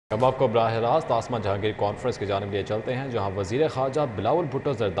اب آپ کو براہ راست آسما جہانگیر کانفرنس کی جانب لیے چلتے ہیں، جہاں وزیر خارجہ بلاول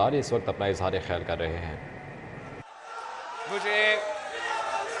بھٹو زرداری اس وقت اپنا اظہار خیال کر رہے ہیں۔ مجھے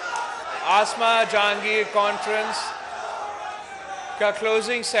آسما جہانگیر کانفرنس کا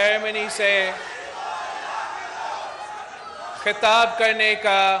کلوزنگ سیریمنی سے خطاب کرنے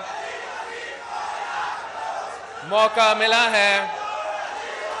کا موقع ملا ہے۔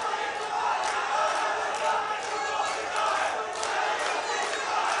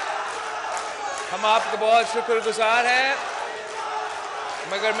 ہم آپ کو بہت شکر گزار ہیں،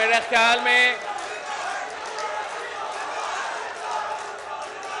 مگر میرے خیال میں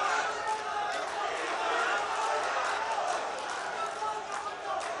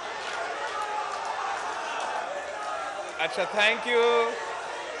اچھا تھینک یو،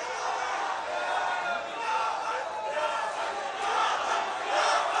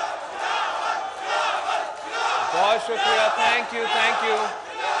 بہت شکریہ، تھینک یو تھینک یو۔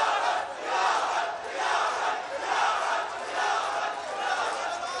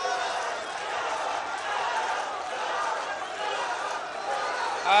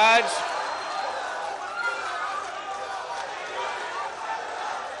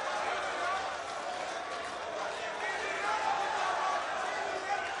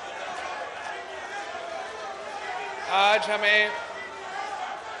 آج ہمیں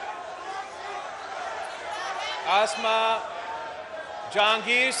آسما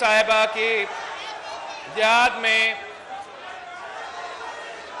جہانگیر صاحبہ کی یاد میں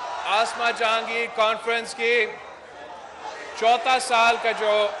آسما جہانگیر کانفرنس کی چوتھا سال کا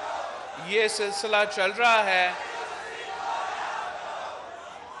جو یہ سلسلہ چل رہا ہے،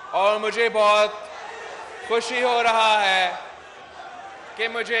 اور مجھے بہت خوشی ہو رہا ہے کہ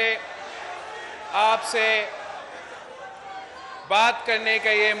مجھے آپ سے بات کرنے کا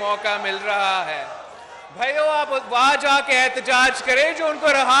یہ موقع مل رہا ہے۔ بھائیو، آپ وہاں جا کے احتجاج کریں جو ان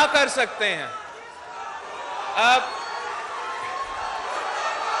کو رہا کر سکتے ہیں۔ اب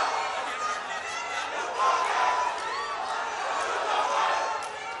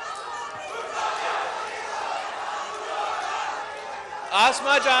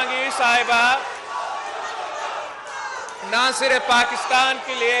آسما جہانگیر صاحبہ نہ صرف پاکستان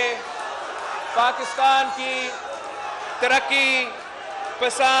کے لیے، پاکستان کی ترقی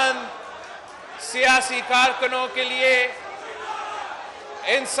پسند سیاسی کارکنوں کے لیے،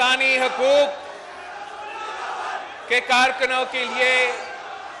 انسانی حقوق کے کارکنوں کے لیے،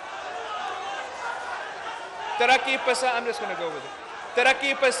 ترقی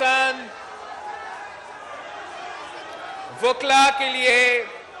پسند وکلا کے لیے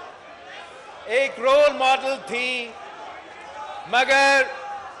ایک رول ماڈل تھی، مگر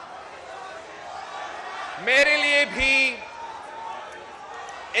میرے لیے بھی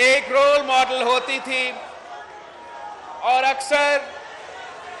ایک رول ماڈل ہوتی تھی، اور اکثر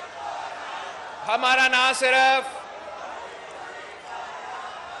ہمارا نہ صرف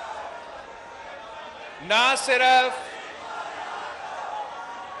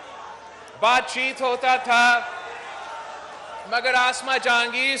بات چیت ہوتا تھا، مگر آسما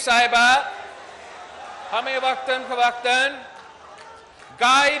جہانگیر صاحبہ ہمیں وقتاً فوقتاً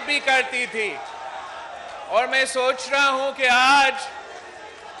گائیڈ بھی کرتی تھی۔ اور میں سوچ رہا ہوں کہ آج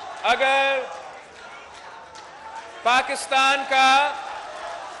اگر پاکستان کا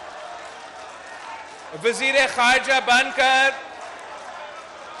وزیر خارجہ بن کر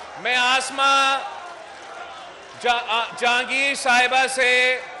میں آسما جہانگیر صاحبہ سے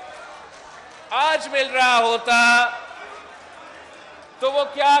آج مل رہا ہوتا تو وہ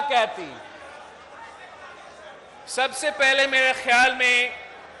کیا کہتی؟ سب سے پہلے میرے خیال میں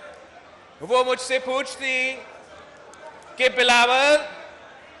وہ مجھ سے پوچھتی کہ بلاول،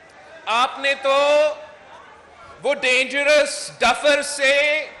 آپ نے تو وہ ڈینجرس ڈفر سے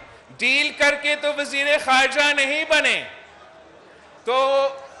ڈیل کر کے تو وزیر خارجہ نہیں بنے۔ تو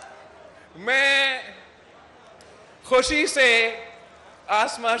میں خوشی سے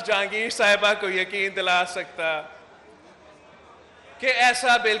آسما جہانگیر صاحبہ کو یقین دلا سکتا کہ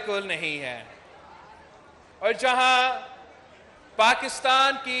ایسا بالکل نہیں ہے۔ اور جہاں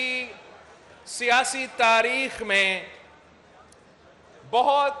پاکستان کی سیاسی تاریخ میں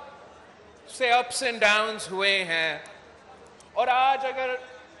بہت سے اپس اینڈ ڈاؤنز ہوئے ہیں، اور آج اگر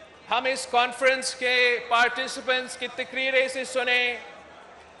ہم اس کانفرنس کے پارٹیسپنٹس کی تقریریں سے سنیں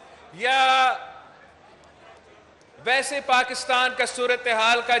یا ویسے پاکستان کا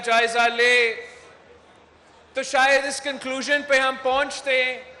صورتحال کا جائزہ لے، تو شاید اس کنکلوژن پہ ہم پہنچتے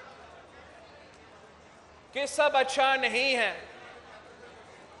کہ سب اچھا نہیں ہے۔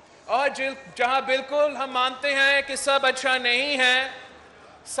 اور جہاں بالکل ہم مانتے ہیں کہ سب اچھا نہیں ہے،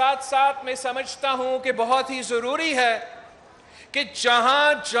 ساتھ ساتھ میں سمجھتا ہوں کہ بہت ہی ضروری ہے کہ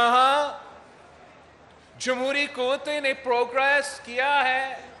جہاں جہاں جمہوری قوتیں نے پروگریس کیا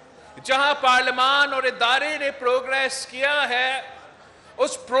ہے، جہاں پارلیمان اور ادارے نے پروگریس کیا ہے،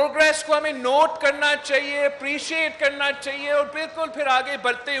 اس پروگریس کو ہمیں نوٹ کرنا چاہیے، اپریشیٹ کرنا چاہیے، اور بالکل پھر آگے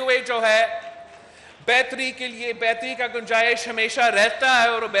بڑھتے ہوئے جو ہے بہتری کے لیے بہتری کا گنجائش ہمیشہ رہتا ہے،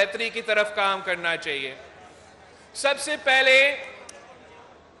 اور بہتری کی طرف کام کرنا چاہیے۔ سب سے پہلے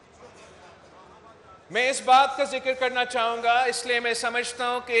میں اس بات کا ذکر کرنا چاہوں گا، اس لیے میں سمجھتا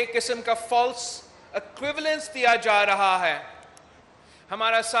ہوں کہ ایک قسم کا فالس ایکویولنس دیا جا رہا ہے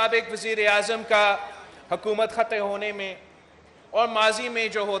ہمارا سابق وزیر اعظم کا حکومت ختم ہونے میں اور ماضی میں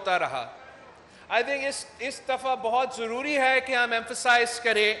جو ہوتا رہا۔ آئی تھنک اس دفعہ بہت ضروری ہے کہ ہم ایمفسائز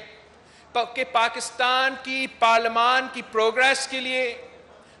کریں کہ پاکستان کی پارلیمان کی پروگریس کے لیے،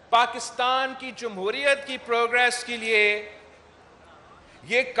 پاکستان کی جمہوریت کی پروگریس کے لیے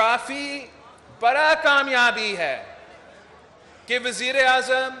یہ کافی بڑا کامیابی ہے کہ وزیر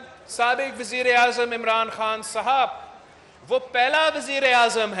اعظم، سابق وزیر اعظم عمران خان صاحب وہ پہلا وزیر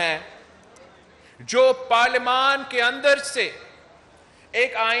اعظم ہے جو پارلیمان کے اندر سے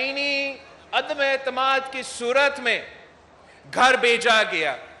ایک آئینی عدم اعتماد کی صورت میں گھر بھیجا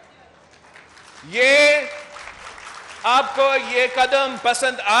گیا۔ یہ آپ کو یہ قدم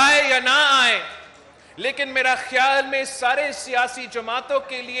پسند آئے یا نہ آئے، لیکن میرا خیال میں سارے سیاسی جماعتوں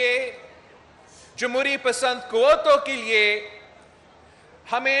کے لیے، جمہوری پسند قوتوں کے لیے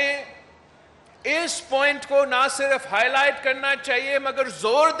ہمیں اس پوائنٹ کو نہ صرف ہائی لائٹ کرنا چاہیے مگر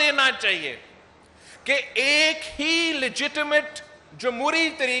زور دینا چاہیے کہ ایک ہی لیجٹمیٹ جمہوری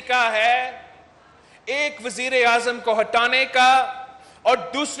طریقہ ہے ایک وزیر اعظم کو ہٹانے کا اور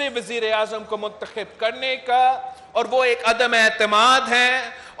دوسرے وزیر اعظم کو منتخب کرنے کا، اور وہ ایک عدم اعتماد ہے۔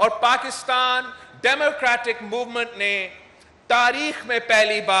 اور پاکستان ڈیموکریٹک موومنٹ نے تاریخ میں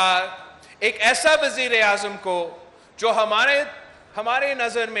پہلی بار ایک ایسا وزیر اعظم کو جو ہمارے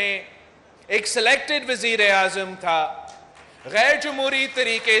نظر میں ایک سلیکٹڈ وزیر اعظم تھا، غیر جمہوری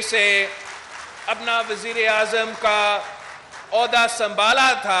طریقے سے اپنا وزیر اعظم کا عہدہ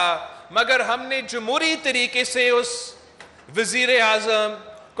سنبھالا تھا، مگر ہم نے جمہوری طریقے سے اس وزیر اعظم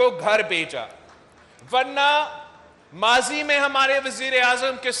کو گھر بھیجا۔ ورنہ ماضی میں ہمارے وزیر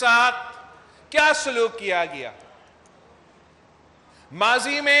اعظم کے ساتھ کیا سلوک کیا گیا؟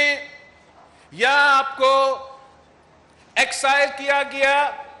 ماضی میں یا آپ کو ایکسائل کیا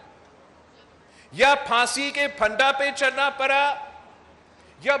گیا، یا پھانسی کے پھندا پہ چڑھنا پڑا،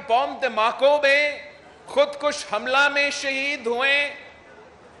 یا بم دھماکوں میں خودکش حملہ میں شہید ہوئے،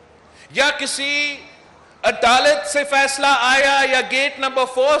 یا کسی عدالت سے فیصلہ آیا یا گیٹ نمبر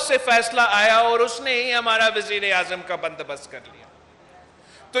 4 سے فیصلہ آیا اور اس نے ہی ہمارا وزیر اعظم کا بندوبست کر لیا۔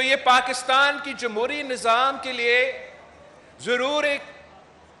 تو یہ پاکستان کی جمہوری نظام کے لیے ضرور ایک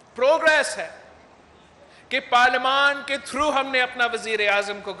پروگریس ہے کہ پارلیمان کے تھرو ہم نے اپنا وزیر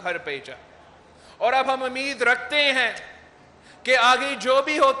اعظم کو گھر بھیجا، اور اب ہم امید رکھتے ہیں کہ آگے جو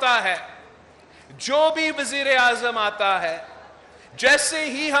بھی ہوتا ہے، جو بھی وزیر اعظم آتا ہے، جیسے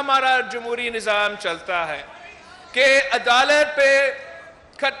ہی ہمارا جمہوری نظام چلتا ہے کہ عدالت پہ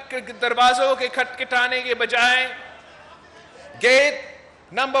دروازوں کے کھٹکھٹانے کے بجائے، گیٹ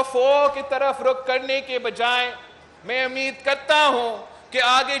نمبر 4 کی طرف رخ کرنے کے بجائے، میں امید کرتا ہوں کہ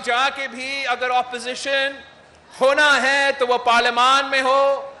آگے جا کے بھی اگر اپوزیشن ہونا ہے تو وہ پارلیمان میں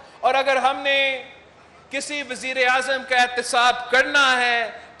ہو، اور اگر ہم نے کسی وزیر اعظم کا احتساب کرنا ہے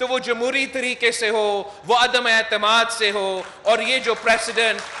تو وہ جمہوری طریقے سے ہو، وہ عدم اعتماد سے ہو، اور یہ جو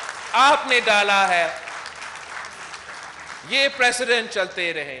پریسیڈنٹ آپ نے ڈالا ہے یہ پریسیڈنٹ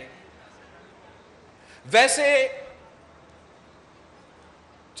چلتے رہے۔ ویسے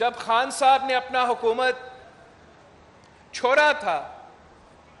جب خان صاحب نے اپنا حکومت چھوڑا تھا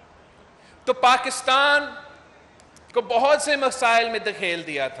تو پاکستان کو بہت سے مسائل میں دھکیل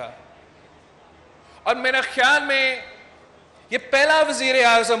دیا تھا، اور میرا خیال میں یہ پہلا وزیر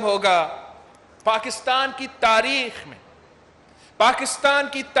اعظم ہوگا پاکستان کی تاریخ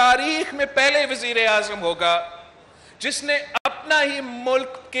میں پہلے وزیر اعظم ہوگا جس نے اپنا ہی ملک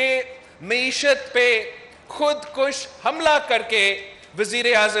کے معیشت پہ خودکش حملہ کر کے وزیر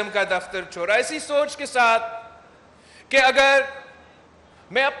اعظم کا دفتر چھوڑا، اسی سوچ کے ساتھ کہ اگر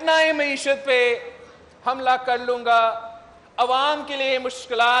میں اپنا ہی معیشت پہ حملہ کر لوں گا، عوام کے لیے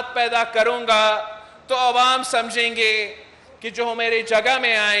مشکلات پیدا کروں گا، تو عوام سمجھیں گے کہ جو میرے جگہ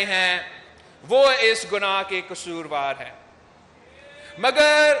میں آئے ہیں وہ اس گناہ کے قصوروار ہیں۔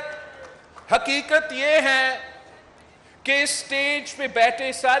 مگر حقیقت یہ ہے کہ اس سٹیج پہ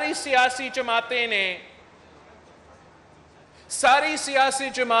بیٹھے ساری سیاسی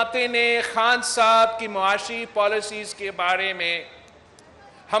جماعتیں نے خان صاحب کی معاشی پالیسیز کے بارے میں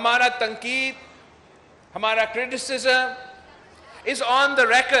ہمارا تنقید، ہمارا criticism, is on the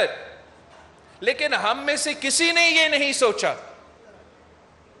record. لیکن ہم میں سے کسی نے یہ نہیں سوچا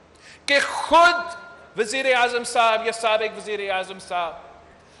کہ خود وزیر اعظم صاحب یا سابق وزیر اعظم صاحب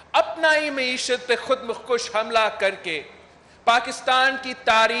اپنا ہی معیشت پہ خود مخکش حملہ کر کے پاکستان کی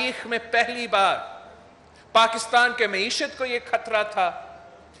تاریخ میں پہلی بار پاکستان کے معیشت کو یہ خطرہ تھا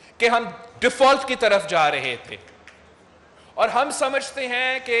کہ ہم ڈیفالٹ کی طرف جا رہے تھے. اور ہم سمجھتے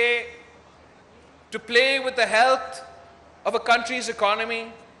ہیں کہ to play with the health of a country's economy,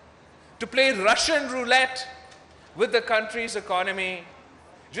 to play Russian roulette with the country's economy,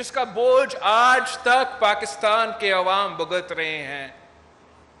 جس کا بوجھ آج تک پاکستان کے عوام بھگت رہے ہیں,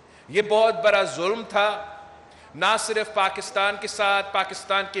 یہ بہت بڑا ظلم تھا, نہ صرف پاکستان کے ساتھ,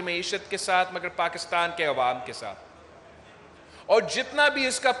 پاکستان کی معیشت کے ساتھ, مگر پاکستان کے عوام کے ساتھ. اور جتنا بھی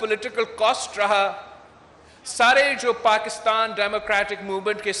اس کا پولیٹیکل کاسٹ رہا, سارے جو پاکستان ڈیموکریٹک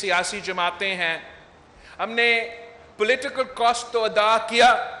موومنٹ کے سیاسی جماعتیں ہیں, ہم نے پولیٹیکل کاسٹ تو ادا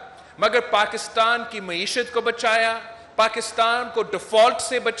کیا, مگر پاکستان کی معیشت کو بچایا, پاکستان کو ڈیفالٹ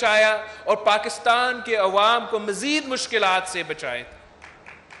سے بچایا, اور پاکستان کے عوام کو مزید مشکلات سے بچائے.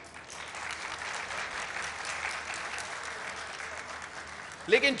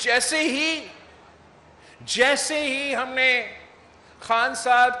 لیکن جیسے ہی ہم نے خان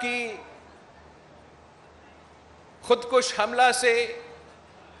صاحب کی خودکش حملہ سے,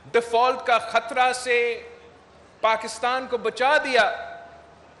 ڈیفالٹ کا خطرہ سے پاکستان کو بچا دیا,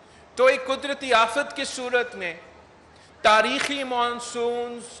 تو ایک قدرتی آفت کی صورت میں تاریخی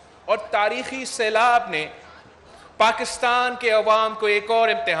مانسونز اور تاریخی سیلاب نے پاکستان کے عوام کو ایک اور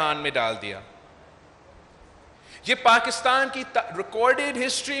امتحان میں ڈال دیا. یہ پاکستان کی ریکارڈڈ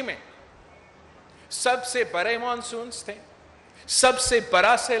ہسٹری میں سب سے بڑے مانسونز تھے, سب سے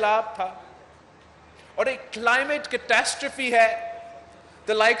بڑا سیلاب تھا, اور ایک کلائمیٹ کیٹاسٹرفی ہے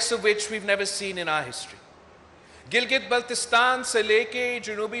the likes of which we've never seen in our history. Gilgit Baltistan سے لے کے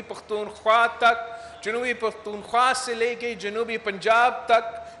جنوبی پختونخوا تک, جنوبی پختونخوا سے لے کے جنوبی پنجاب تک,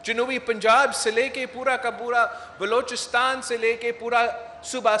 جنوبی پنجاب سے لے کے پورا کا پورا بلوچستان سے لے کے پورا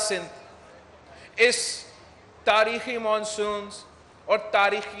صوبہ سندھ, اس تاریخی مانسونز اور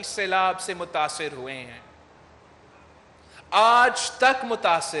تاریخی سیلاب سے متاثر ہوئے ہیں, آج تک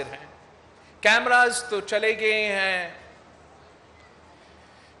متاثر ہیں. کیمراز تو چلے گئے ہیں,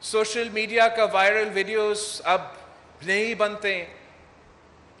 سوشل میڈیا کا وائرل ویڈیوز اب نہیں بنتے,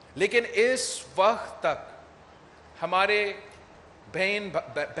 لیکن اس وقت تک ہمارے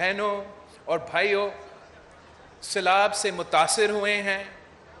بہنوں اور بھائیوں سیلاب سے متاثر ہوئے ہیں.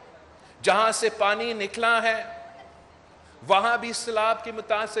 جہاں سے پانی نکلا ہے وہاں بھی سیلاب کے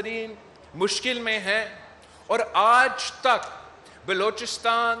متاثرین مشکل میں ہیں, اور آج تک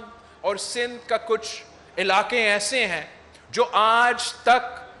بلوچستان اور سندھ کا کچھ علاقے ایسے ہیں جو آج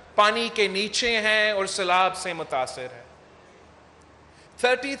تک پانی کے نیچے ہیں اور سیلاب سے متاثر ہیں.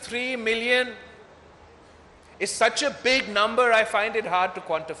 33 million is such a big number, I find it hard to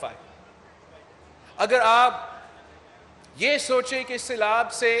quantify. اگر آپ یہ سوچیں کہ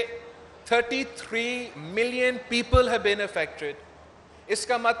سیلاب سے 33 million people have been affected, اس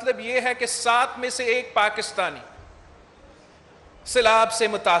کا مطلب یہ ہے کہ 7 میں سے 1 پاکستانی سیلاب سے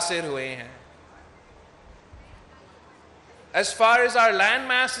متاثر ہوئے ہیں. As far as our land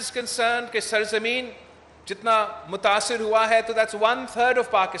mass is concerned, کہ سرزمین جتنا متاثر ہوا ہے, تو that's 1/3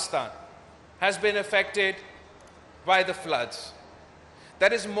 of Pakistan has been affected by the floods.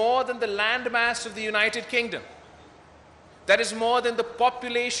 That is more than the land mass of the United Kingdom. That is more than the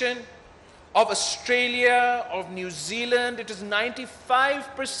population of Australia, of New Zealand. It is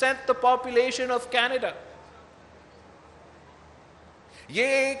 95% the population of Canada. یہ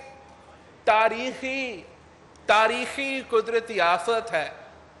ایک تاریخی قدرتی آفت ہے,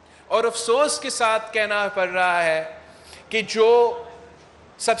 اور افسوس کے ساتھ کہنا پڑ رہا ہے کہ جو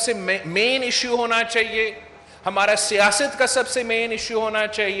سب سے مین ایشو ہونا چاہیے, ہمارا سیاست کا سب سے مین ایشو ہونا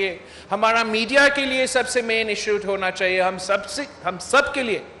چاہیے, ہمارا میڈیا کے لیے سب سے مین ایشو ہونا چاہیے, ہم سب کے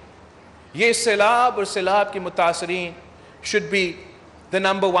لیے یہ سیلاب اور سیلاب کے متاثرین should be the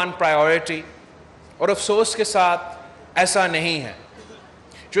number one priority. اور افسوس کے ساتھ ایسا نہیں ہے.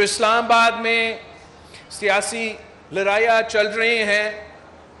 جو اسلام آباد میں سیاسی لڑائیاں چل رہی ہیں,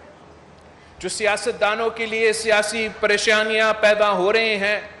 جو سیاستدانوں کے لیے سیاسی پریشانیاں پیدا ہو رہے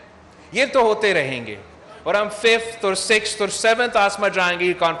ہیں, یہ تو ہوتے رہیں گے, اور ہم 5th اور 6th اور 7th آسما جائیں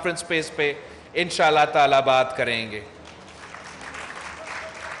گے کانفرنس پیس پہ انشاءاللہ تعالی بات کریں گے.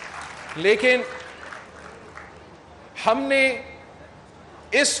 لیکن ہم نے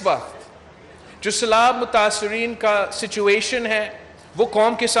اس وقت جو سیلاب متاثرین کا سچویشن ہے وہ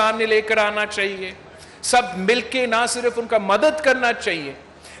قوم کے سامنے لے کر آنا چاہیے. سب مل کے نہ صرف ان کا مدد کرنا چاہیے,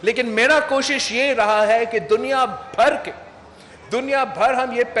 لیکن میرا کوشش یہ رہا ہے کہ دنیا بھر کے دنیا بھر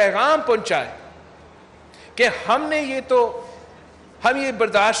ہم یہ پیغام پہنچائیں کہ ہم یہ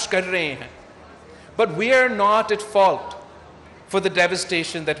برداشت کر رہے ہیں. But we are not at fault for the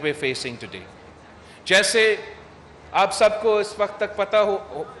devastation that we're facing today. جیسے آپ سب کو اس وقت تک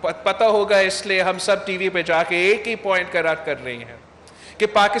پتہ ہوگا، اس لیے ہم سب ٹی وی پہ جا کے ایک ہی پوائنٹ کا رد کر رہے ہیں کہ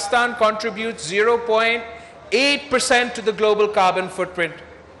Pakistan contributes 0.8% to the global carbon footprint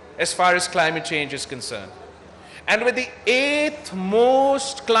as far as climate change is concerned. And we're the 8th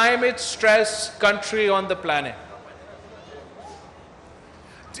most climate stressed country on the planet.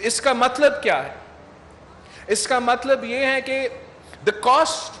 اس کا مطلب کیا ہے؟ اس کا مطلب یہ ہے کہ the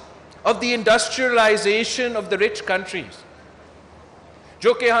cost of the industrialization of the rich countries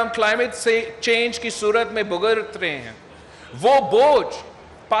جو کہ ہم climate change کی صورت میں بھگت رہے ہیں، وہ بوجھ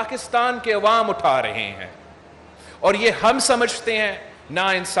پاکستان کے عوام اٹھا رہے ہیں، اور یہ ہم سمجھتے ہیں نا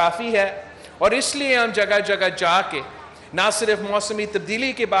انصافی ہے. اور اس لیے ہم جگہ جگہ جا کے نہ صرف موسمی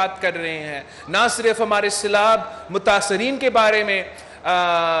تبدیلی کی بات کر رہے ہیں، نہ صرف ہمارے سیلاب متاثرین کے بارے میں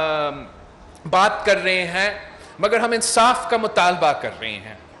بات کر رہے ہیں، مگر ہم انصاف کا مطالبہ کر رہے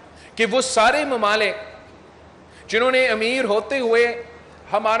ہیں کہ وہ سارے ممالک جنہوں نے امیر ہوتے ہوئے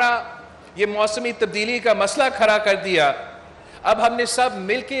ہمارا یہ موسمی تبدیلی کا مسئلہ کھڑا کر دیا، اب ہم نے سب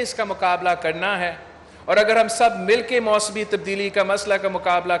مل کے اس کا مقابلہ کرنا ہے. اور اگر ہم سب مل کے موسمی تبدیلی کا مسئلہ کا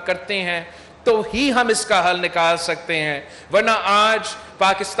مقابلہ کرتے ہیں تو ہی ہم اس کا حل نکال سکتے ہیں. ورنہ آج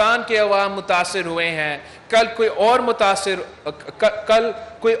پاکستان کے عوام متاثر ہوئے ہیں، کل کوئی اور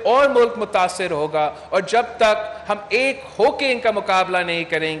ملک متاثر ہوگا، اور جب تک ہم ایک ہو کے ان کا مقابلہ نہیں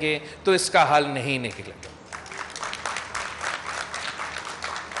کریں گے تو اس کا حل نہیں نکلے گا.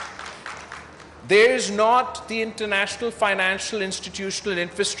 There is not the international financial institutional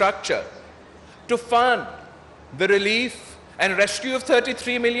infrastructure to fund the relief and rescue of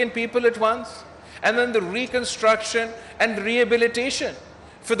 33 million people at once, and then the reconstruction and rehabilitation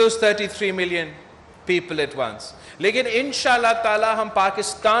for those 33 million people at once. لیکن انشاءاللہ تعالی ہم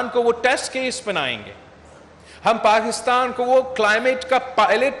پاکستان کو وہ test case بنائیں گے، ہم پاکستان کو وہ کلائمیٹ کا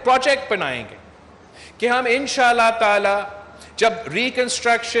پائلٹ پروجیکٹ بنائیں گے کہ ہم انشاءاللہ تعالی جب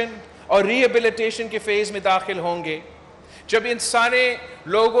ریکنسٹرکشن اور ریہیبلیٹیشن کے فیز میں داخل ہوں گے، جب ان سارے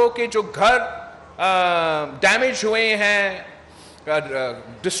لوگوں کے جو گھر ڈیمیج ہوئے ہیں،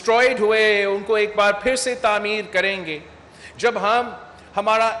 ڈسٹرائڈ ہوئے، ان کو ایک بار پھر سے تعمیر کریں گے، جب ہم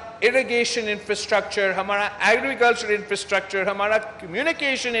ہمارا اریگیشن انفراسٹرکچر، ہمارا ایگریکلچر انفراسٹرکچر، ہمارا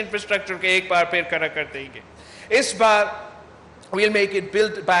کمیونیکیشن انفراسٹرکچر کو ایک بار پھر کھڑا کر دیں گے، اس بار we'll make it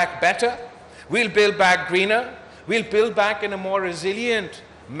build back better, we'll build back greener, we'll build back in a more resilient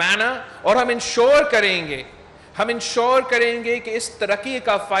manner. اور ہم انشور کریں گے کہ اس ترقی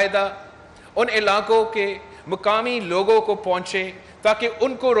کا فائدہ ان علاقوں کے مقامی لوگوں کو پہنچے تاکہ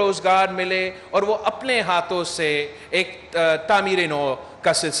ان کو روزگار ملے اور وہ اپنے ہاتھوں سے ایک تعمیر نو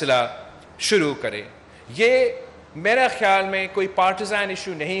کا سلسلہ شروع کرے. یہ میرا خیال میں کوئی پارٹیزان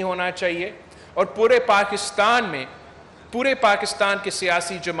ایشو نہیں ہونا چاہیے، اور پورے پاکستان کے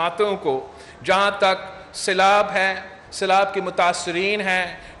سیاسی جماعتوں کو جہاں تک سیلاب ہے، سیلاب کے متاثرین ہیں،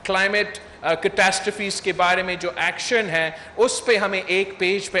 کلائمیٹ کیٹاسٹرفیز کے بارے میں جو ایکشن ہے، اس پہ ہمیں ایک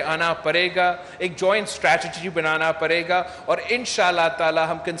پیج پہ آنا پڑے گا، ایک جوائنٹ اسٹریٹجی بنانا پڑے گا، اور انشاءاللہ تعالی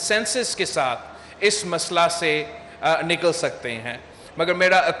ہم کنسنسس کے ساتھ اس مسئلہ سے نکل سکتے ہیں. مگر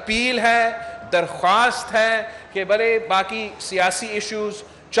میرا اپیل ہے، درخواست ہے کہ بھلے باقی سیاسی ایشوز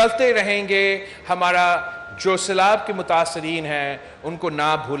چلتے رہیں گے، ہمارا جو سیلاب کے متاثرین ہیں ان کو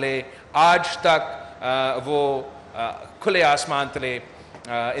نہ بھولے. آج تک وہ کھلے آسمان تلے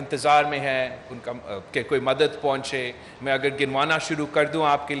انتظار میں ہے ان کا کہ کوئی مدد پہنچے. میں اگر گنوانا شروع کر دوں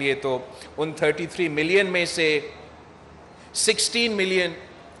آپ کے لیے تو ان 33 ملین میں سے 16 million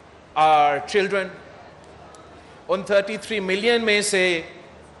are children, in 33 million میں سے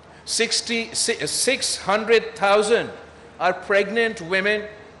 600,000 آر پریگننٹ ویمن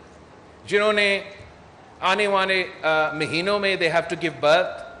جنہوں نے آنے والے مہینوں میں they have to give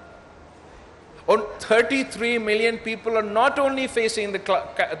birth. And 33 million people are not only facing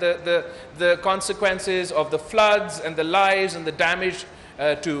the consequences of the floods and the lives and the damage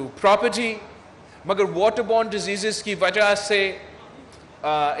to property, مگر waterborne diseases کی وجہ سے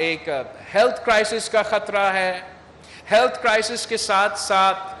ایک health crisis کا خطرہ ہے. health crisis کے ساتھ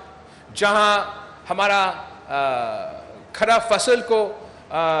ساتھ جہاں ہمارا کھڑا فصل کو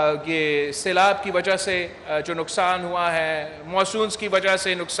یہ سیلاب کی وجہ سے جو نقصان ہوا ہے، مانسونز کی وجہ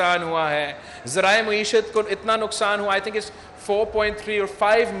سے نقصان ہوا ہے، ذرائع معیشت کو اتنا نقصان ہوا، I think it's 4.3 or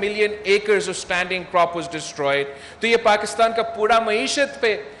 5 million acres of standing crop was destroyed. تو یہ پاکستان کا پورا معیشت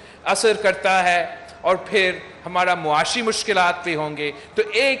پہ اثر کرتا ہے، اور پھر ہمارا معاشی مشکلات پہ ہوں گے. تو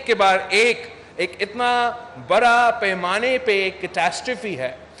ایک کے بعد ایک एक इतना बड़ा पैमाने पे एक कैटास्ट्रफी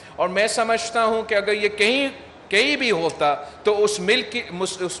है, और मैं समझता हूँ कि अगर ये कहीं भी होता तो उस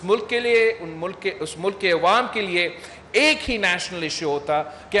मुल्क के लिए, उस मुल्क के अवाम के लिए एक ही नेशनल इशू होता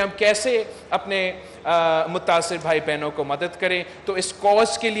कि हम कैसे अपने मुतासिर भाई बहनों को मदद करें। तो इस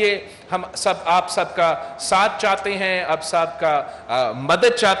कॉज के लिए हम सब, आप सबका साथ चाहते हैं, आप सबका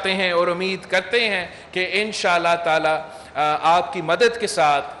मदद चाहते हैं, और उम्मीद करते हैं कि इंशाअल्लाह ताला आपकी मदद के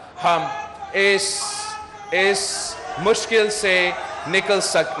साथ हम इस मुश्किल से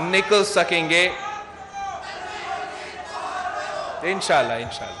निकल सकेंगे इंशाअल्लाह।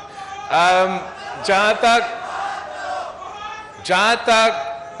 जहाँ तक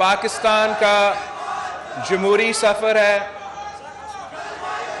पाकिस्तान का जमहूरी सफ़र है,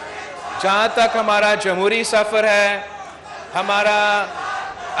 जहाँ तक हमारा जमहूरी सफ़र है, हमारा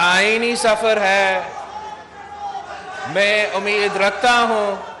आईनी सफ़र है, मैं उम्मीद रखता हूँ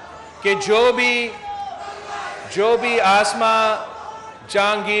कि जो भी आसमा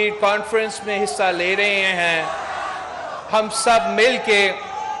जहांगीर कॉन्फ्रेंस में हिस्सा ले रहे हैं, हम सब मिल के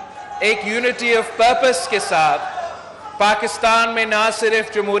एक यूनिटी ऑफ पर्पस के साथ पाकिस्तान में ना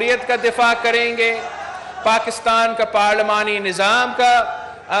सिर्फ जमहूरियत का दिफा करेंगे, पाकिस्तान का पार्लिमानी निज़ाम का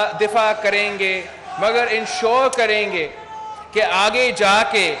दिफा करेंगे, मगर इंश्योर करेंगे कि आगे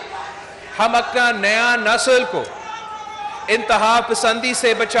जाके हम अपना नया नस्ल को इंतहा पसंदी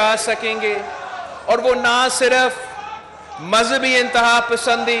से बचा सकेंगे। और वो ना सिर्फ मजहबी इंतहा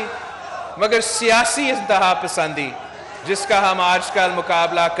पसंदी मगर सियासी इंतहा पसंदी जिसका हम आजकल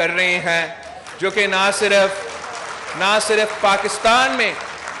मुकाबला कर रहे हैं, जो कि ना सिर्फ पाकिस्तान में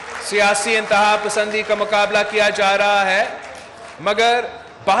सियासी इंतहा पसंदी का मुकाबला किया जा रहा है, मगर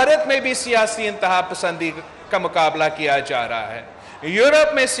भारत में भी सियासी इंतहा पसंदी का मुकाबला किया जा रहा है,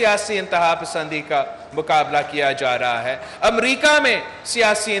 यूरोप में सियासी इंतहा पसंदी का मुकाबला किया जा रहा है, अमेरिका में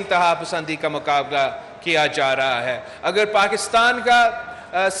सियासी इंतहा पसंदी का मुकाबला किया जा रहा है। अगर पाकिस्तान का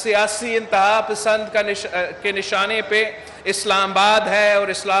सियासी इंतहा पसंद के निशाने पे इस्लामाबाद है और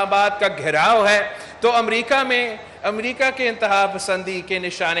इस्लामाबाद का घेराव है, तो अमेरिका के इंतहा पसंदी के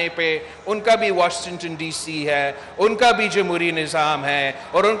निशाने पे उनका भी वाशिंगटन डीसी है, उनका भी जमहूरी निज़ाम है,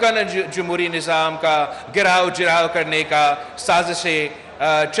 और उनका जमहूरी निज़ाम का गिराव करने का साजिशें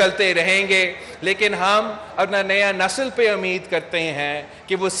चलते रहेंगे। लेकिन हम अपना नया नस्ल पे उम्मीद करते हैं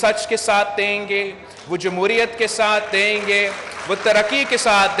कि वो सच के साथ देंगे, वो जमहूरियत के साथ देंगे, वो तरक्की के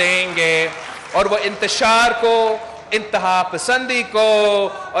साथ देंगे, और वो इंतशार को, इंतहा पसंदी को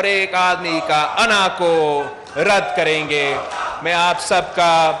और एक आदमी का अना को रद्द करेंगे। मैं आप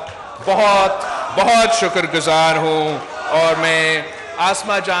सबका बहुत बहुत शुक्रगुजार हूँ, और मैं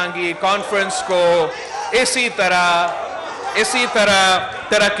आसमा जहांगीर कॉन्फ्रेंस को इसी तरह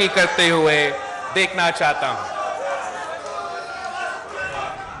तरक्की करते हुए देखना चाहता हूँ।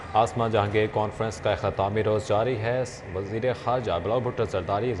 आसमा जहांगीर कॉन्फ्रेंस का ख़तामी रोज़ जारी है। वज़ीर ख़ारजा बिलावल भुट्टो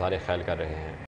ज़रदारी इज़हार ख़याल कर रहे हैं।